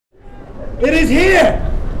It is here.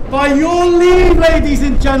 By your leave, ladies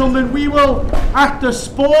and gentlemen, we will act a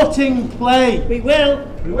sporting play. We will.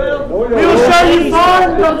 We will show you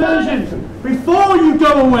fine diversion before you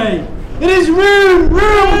go away. It is room,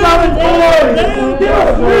 gallant boys. Give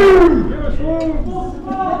us room.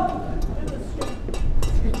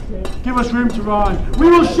 Give us room to rhyme. We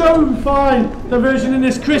will show you fine diversion in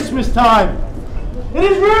this Christmas time. It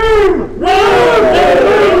is room.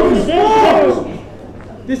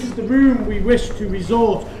 This is the room we wish to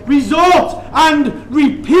resort and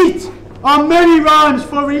repeat our merry rhymes,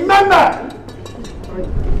 for remember,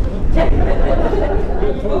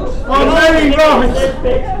 our merry rhymes.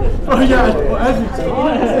 Oh yeah,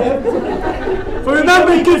 for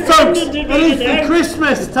remember, good folks, it is the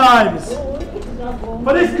Christmas times.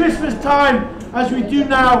 For this Christmas time, as we do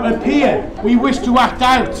now appear, we wish to act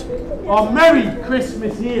out our merry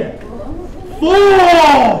Christmas here. For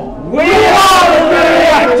we are the merry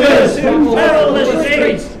actors who fill the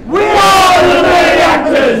streets. We are the merry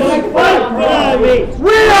actors who fight for our meat.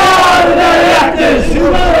 We are the merry actors who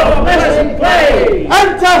love a pleasant play.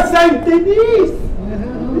 Enter Saint Denis.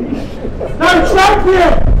 Now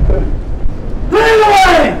champion, clear the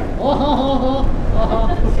way.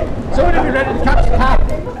 Someone will be ready to catch the cat.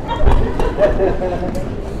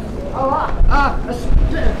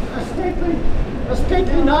 A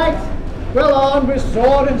stately knight, well armed with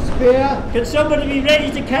sword and spear. Can somebody be ready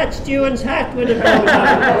to catch Steward's hat when it goes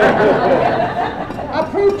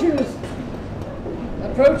Approaches.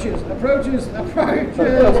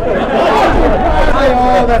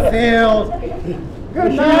 Oh, the field.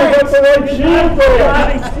 Good night.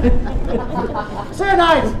 Sir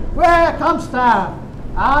Knight, where comest thou?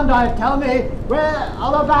 And I tell me where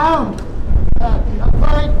all bound.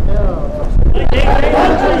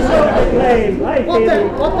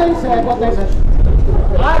 What they said.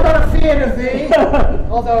 I got a fear of thee,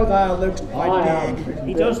 although thou lookst quite big.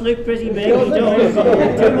 He does look pretty big, he does.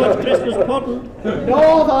 Too much Christmas pudding.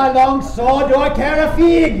 Nor thy long sword do I care a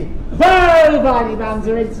fig. Well, Vanny mans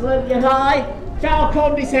are insolent, yet I shall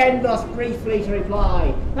condescend thus briefly to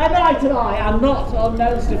reply. A knight and I am not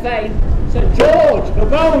unknowns to fame. St. George, the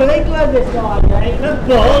bowl of England is my name. The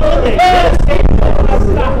bowl of England?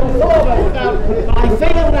 By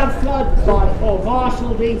field and flood, by for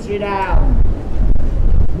martial deeds renowned.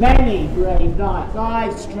 Many brave knights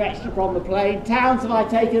I've stretched upon the plain. Towns have I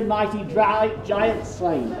taken, mighty giants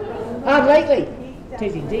slain. And lately,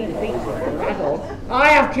 'tis indeed a feat for a dragon, I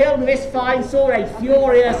have killed with this fine sword a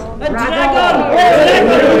furious dragon!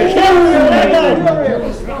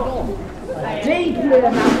 Deeply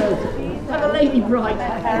enamoured of a lady bright,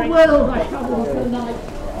 the world I trouble for the night.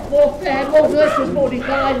 More fair, more virtuous, more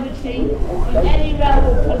divine than she in any realm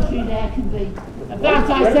or country there can be. And that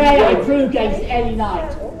I say I prove against any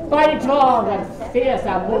knight. Fighting to arms and fierce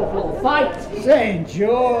and mortal fight. St.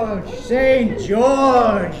 George,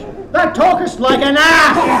 thou talkest like an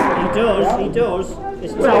ass. He does.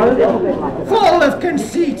 It's Full of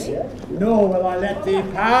conceit. Nor will I let thee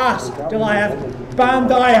pass till I have bound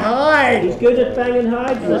thy hide. He's good at banging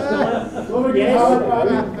hides, this fella. Yes.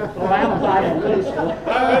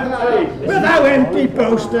 But thou empty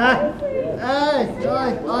boaster. Aye.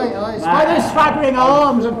 By those swaggering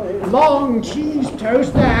arms and long cheese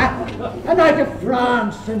toast there, a knight of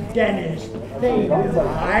France and Dennis, they will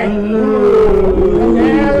I. And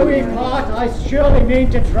ere we part, I surely mean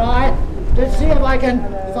to try to see if I can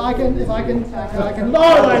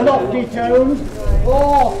lower thy lofty tones,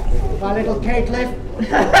 or my little caitiff,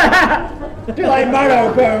 to thy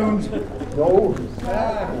marrow bones.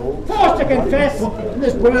 Forced to confess, in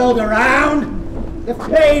this world around, the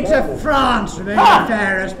maids of France remain the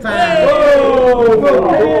fairest found.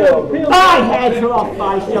 My heads are off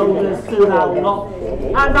my shoulders soon I'll lop,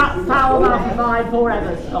 and that foul mouth of mine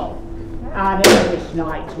forever stop. And English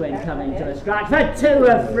knights, when coming to a scratch, the two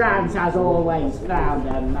of France has always found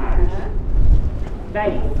a match.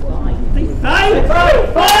 Fight!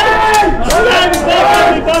 Stand back,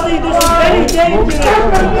 everybody! This is very dangerous!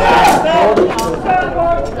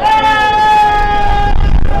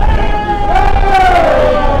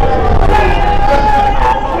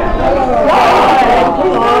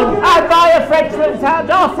 And by a Frenchman's hand,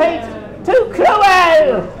 our fate too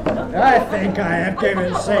cruel! I think I have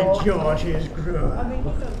given St. George his gruel.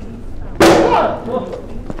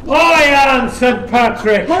 I am St.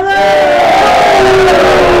 Patrick. I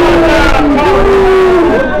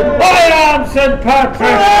am St.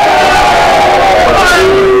 Patrick.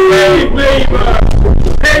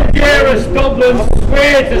 Head dearest Dublin's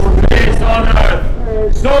sweetest place on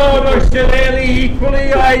earth. Sword or shillelagh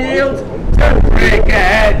equally I yield to break a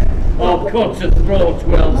head or cut a throat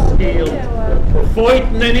well steeled.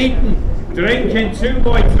 Fighting and eating, Drinking too,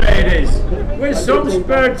 my trade is, with some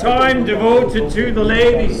spare time devoted to the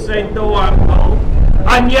ladies, St. Noel.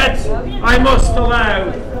 And yet, I must allow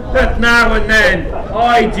that now and then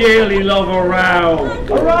I dearly love a row.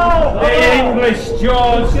 The English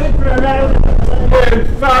jaws are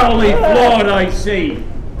foully flawed, I see.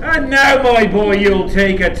 And now, my boy, you'll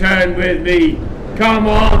take a turn with me. Come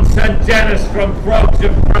on, St. Dennis from Frogs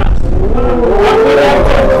in France. And without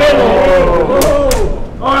a fiddle,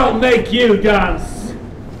 I'll make you dance.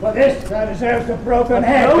 For this, thou deserves a broken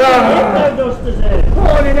head. Thou dost deserve.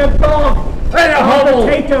 Born in a bog. In a hovel.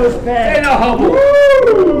 Potatoes bed. In a hovel.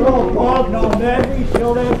 No bog, no Murphy,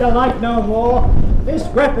 shall live the light no more. This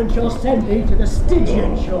weapon shall send thee to the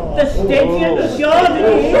Stygian shore. The Stygian shore, did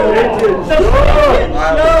you hear that? The Stygian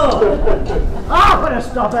shore. I'll put a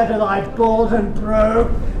stop to thy balls and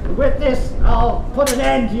brogue. With this, I'll put an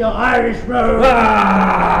end to your Irish road.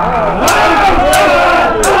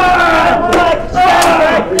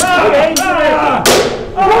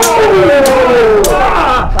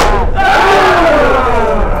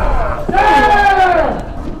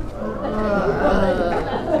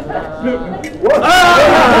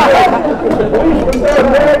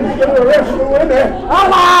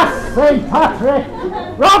 Alas, St. Patrick,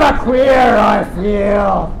 rather queer I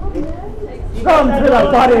feel. Come through the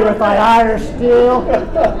body with thy Irish steel.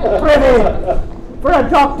 Prithee, for a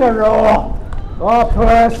doctor row, or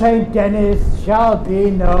poor St. Denis shall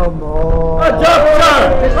be no more. A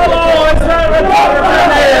doctor! Hello, is there a doctor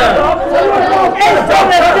Is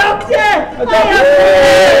there a doctor?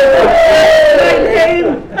 My name,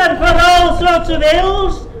 and for all sorts of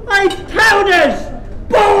ills, I've powders,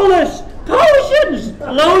 bolus, potions,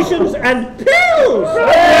 lotions, and pills.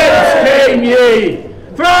 Whence came ye?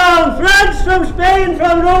 From France, from Spain,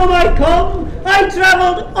 from Rome I come. I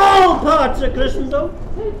travelled all parts of Christendom.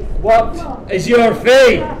 What is your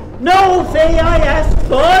fee? No fee I ask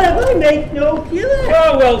for if I make no cure.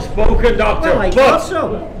 Oh, well spoken, doctor. Well, I but thought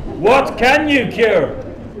so. what can you cure?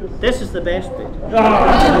 This is the best bit.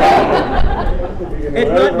 It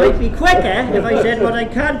might be quicker if I said what I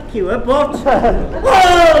can't cure, but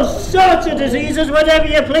all sorts of diseases, whatever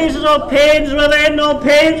you please, all pains within, all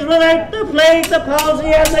pains without, the plague, the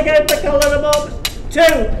palsy, and the gout, the cholera, mumps. 2.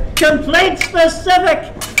 Complaint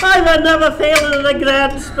specific. I will never fail in the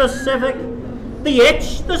grand specific. The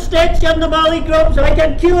itch, the stitch, and the molly grubs, I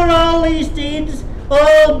can cure all these deeds,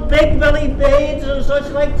 all big belly bades and such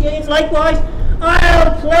like deeds. Likewise,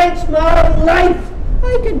 I'll pledge my life.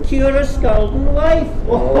 I can cure a scalding wife.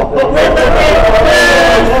 With the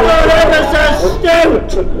forever so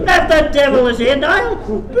stout. If the devil is in, I'll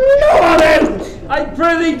blow him out. I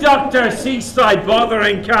prithee, doctor, cease thy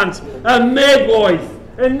bothering cant. A midwife.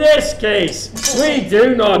 In this case, we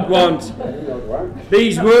do not want.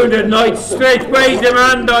 These wounded knights straightway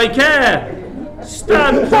demand thy care.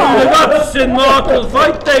 Stand through the guts in mortal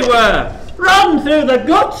fight they were. Run through the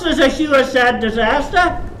guts is a sure sad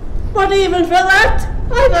disaster. But even for that,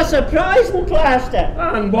 I've a surprising plaster.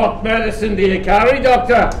 And what medicine do you carry,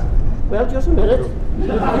 doctor? Well, just a minute.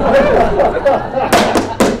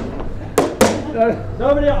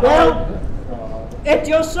 Well, it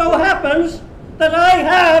just so happens that I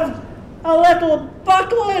have a little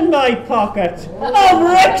bottle in my pocket of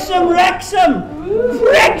Wrexham, with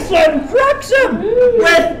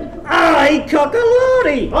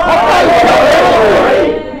cockalory.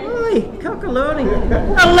 Cockalory.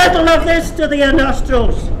 A little of this to the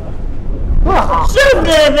nostrils. Soon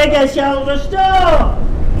their vigour shall restore,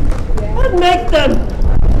 and make them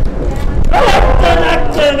apt and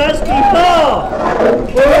active as before.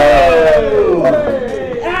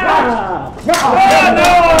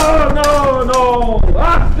 No.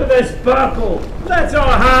 After this battle,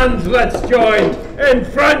 let's join in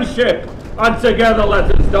friendship, and together let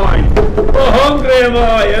us dine. For hungry am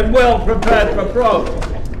I, and well prepared for grub,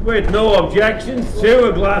 with no objections to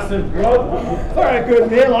a glass of grub. For a good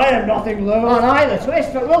meal, I am nothing low. On either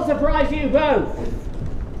twist, but will surprise you both.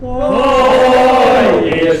 Oh,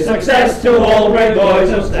 here's success to all brave boys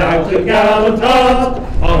of stout and gallant heart,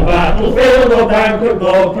 on battlefield or banquet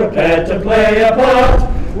board prepared to play a part.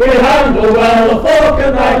 We handle well the fork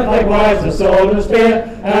and knife, likewise the sword and spear,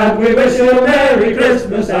 and we wish you a Merry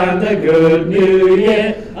Christmas and a good New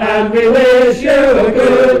Year, and we wish you a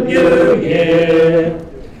good New Year.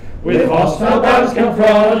 With hostile bands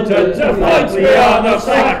confronted, to fight we are not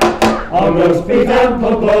slack. On roast beef and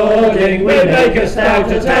pudding, we make a stout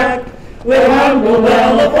attack. We'll handle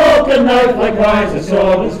well the fork and knife, likewise the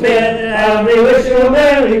sword and spear, and we wish you a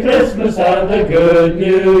Merry Christmas and a good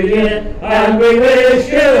New Year, and we wish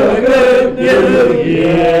you a good New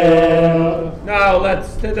Year. Now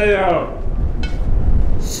let's to the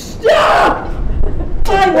Stop!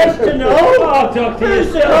 wish to know? Oh, Doctor, you're Who's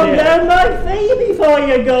to still come here. down my fee before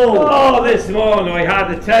you go? Oh, this morning I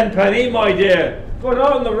had a 10-penny, my dear. But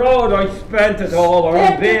on the road I spent it all on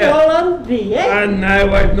Spent it beer. all on beer? And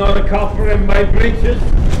now I've not a copper in my breeches.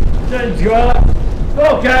 Then George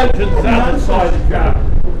spoke out and sat inside the trap.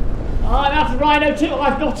 That's Rhino too.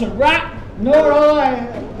 I've got a rat. Nor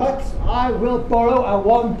I, but I will borrow a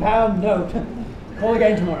 £1 note. Call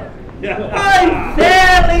again tomorrow. I'm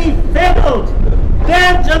fairly fiddled.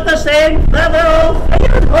 Birds of the same feather, all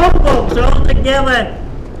figured humbugs all together.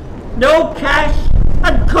 No cash,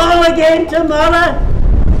 and call again tomorrow.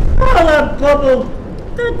 All a bubble.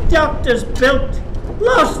 The doctor's built,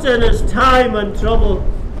 lost in his time and trouble.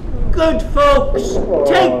 Good folks,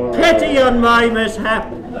 take pity on my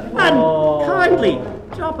mishap, and kindly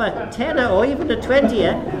drop a tenner or even a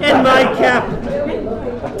 20er in my cap.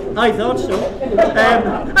 I thought so.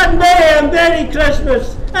 And may a Merry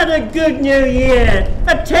Christmas and a good New Year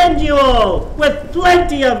attend you all with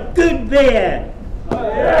plenty of good beer.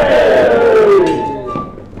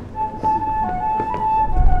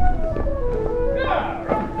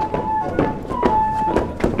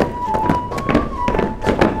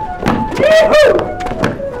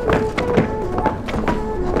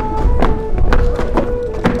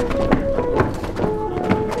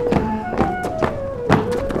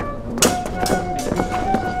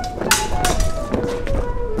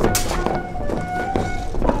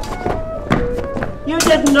 You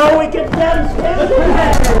didn't know we could dance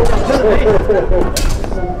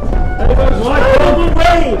What golden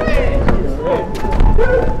way?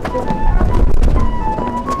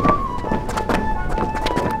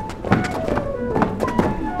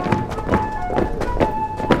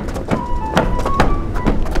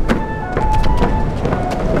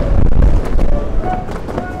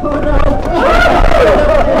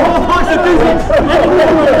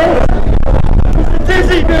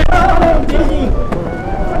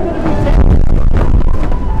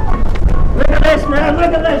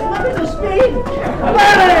 Look at this, look at the speed!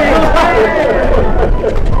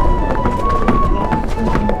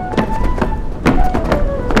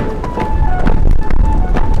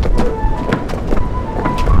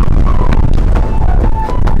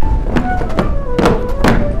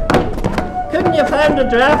 Couldn't you find a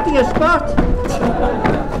draftier spot?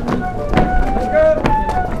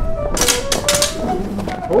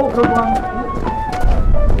 Oh, good one.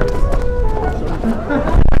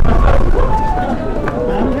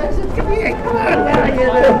 Come on, now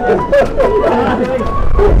you